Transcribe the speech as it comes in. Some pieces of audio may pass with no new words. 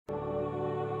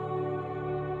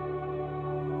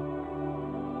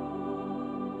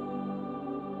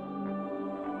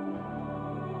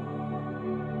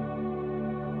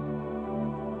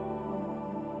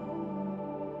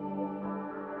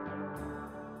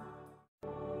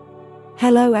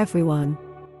Hello everyone.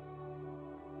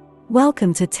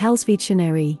 Welcome to TELLS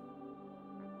Videtionary.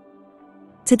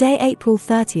 Today, April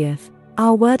 30th,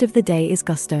 our word of the day is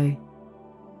gusto.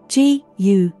 G-U-S-T-O.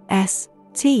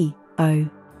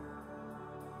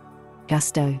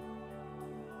 Gusto.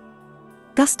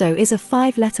 Gusto is a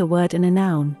 5-letter word and a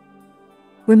noun.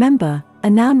 Remember,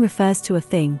 a noun refers to a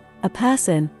thing, a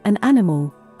person, an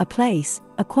animal, a place,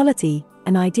 a quality,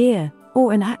 an idea,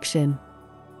 or an action.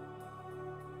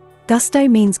 Gusto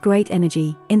means great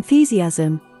energy,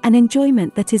 enthusiasm, and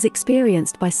enjoyment that is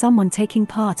experienced by someone taking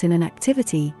part in an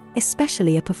activity,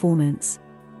 especially a performance.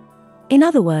 In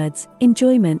other words,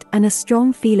 enjoyment and a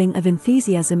strong feeling of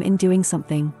enthusiasm in doing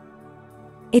something.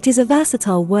 It is a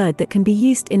versatile word that can be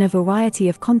used in a variety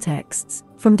of contexts,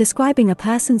 from describing a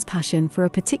person's passion for a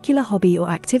particular hobby or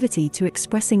activity to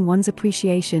expressing one's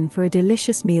appreciation for a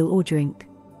delicious meal or drink.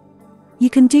 You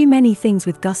can do many things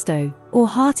with gusto, or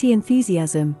hearty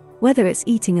enthusiasm, whether it's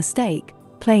eating a steak,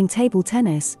 playing table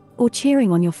tennis, or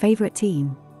cheering on your favorite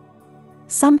team.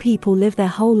 Some people live their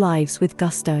whole lives with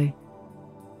gusto.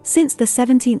 Since the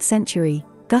 17th century,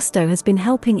 gusto has been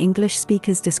helping English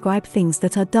speakers describe things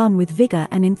that are done with vigor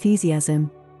and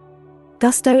enthusiasm.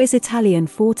 Gusto is Italian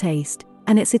for taste,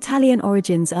 and its Italian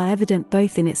origins are evident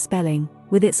both in its spelling,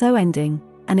 with its O ending,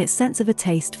 and its sense of a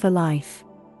taste for life.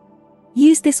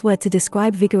 Use this word to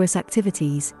describe vigorous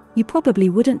activities. You probably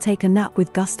wouldn't take a nap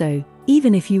with gusto,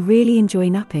 even if you really enjoy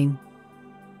napping.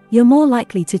 You're more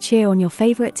likely to cheer on your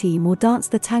favorite team or dance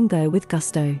the tango with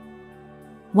gusto.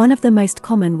 One of the most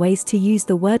common ways to use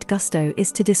the word gusto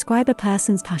is to describe a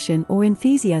person's passion or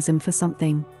enthusiasm for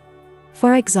something.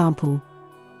 For example,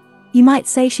 you might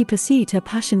say she pursued her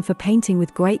passion for painting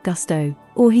with great gusto,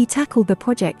 or he tackled the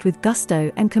project with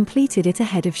gusto and completed it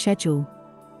ahead of schedule.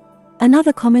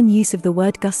 Another common use of the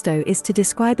word gusto is to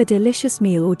describe a delicious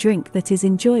meal or drink that is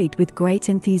enjoyed with great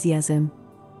enthusiasm.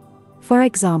 For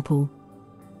example,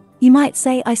 you might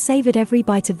say, I savored every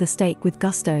bite of the steak with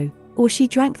gusto, or she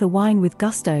drank the wine with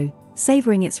gusto,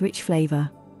 savoring its rich flavor.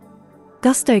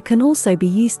 Gusto can also be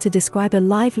used to describe a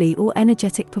lively or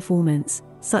energetic performance,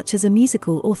 such as a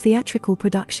musical or theatrical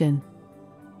production.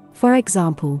 For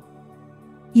example,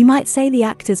 you might say the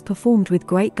actors performed with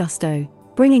great gusto,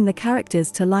 bringing the characters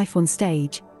to life on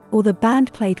stage, or the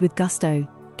band played with gusto,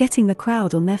 getting the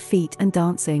crowd on their feet and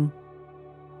dancing.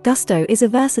 Gusto is a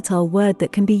versatile word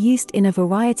that can be used in a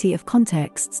variety of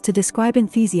contexts to describe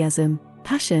enthusiasm,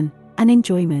 passion, and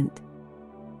enjoyment.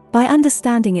 By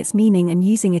understanding its meaning and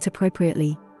using it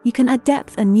appropriately, you can add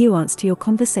depth and nuance to your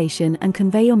conversation and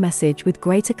convey your message with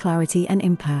greater clarity and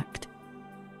impact.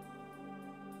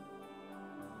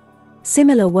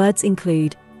 Similar words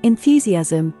include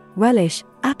enthusiasm, relish,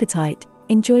 appetite,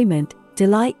 enjoyment,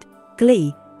 delight,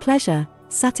 glee, pleasure,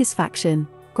 satisfaction,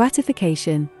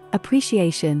 gratification,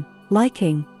 appreciation,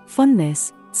 liking,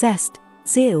 fondness, zest,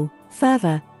 zeal,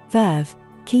 fervor, verve,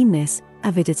 keenness,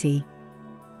 avidity.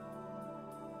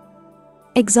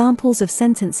 Examples of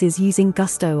sentences using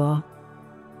gusto are: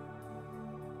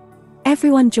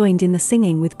 everyone joined in the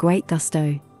singing with great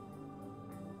gusto.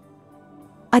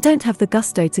 I don't have the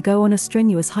gusto to go on a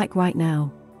strenuous hike right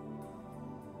now.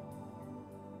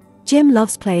 Jim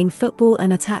loves playing football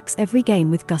and attacks every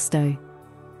game with gusto.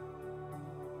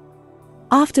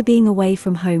 After being away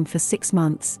from home for 6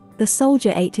 months, the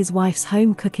soldier ate his wife's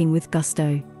home cooking with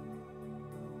gusto.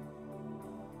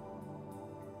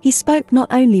 He spoke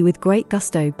not only with great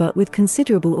gusto but with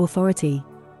considerable authority.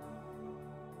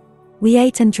 We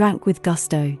ate and drank with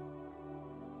gusto.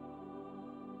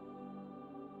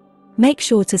 Make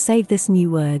sure to save this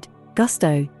new word,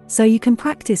 gusto, so you can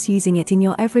practice using it in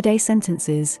your everyday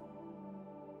sentences.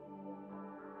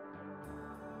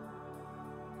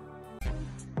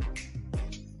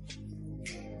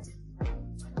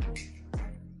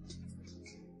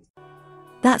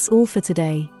 That's all for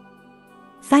today.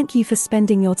 Thank you for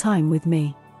spending your time with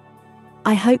me.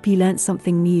 I hope you learnt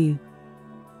something new.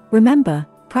 Remember,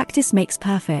 practice makes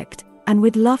perfect, and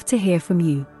we'd love to hear from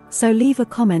you, so leave a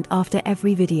comment after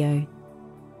every video.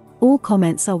 All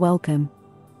comments are welcome.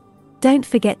 Don't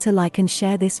forget to like and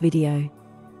share this video.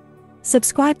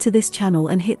 Subscribe to this channel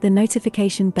and hit the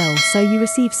notification bell so you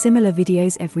receive similar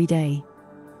videos every day.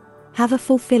 Have a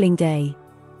fulfilling day.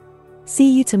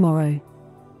 See you tomorrow.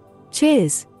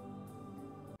 Cheers!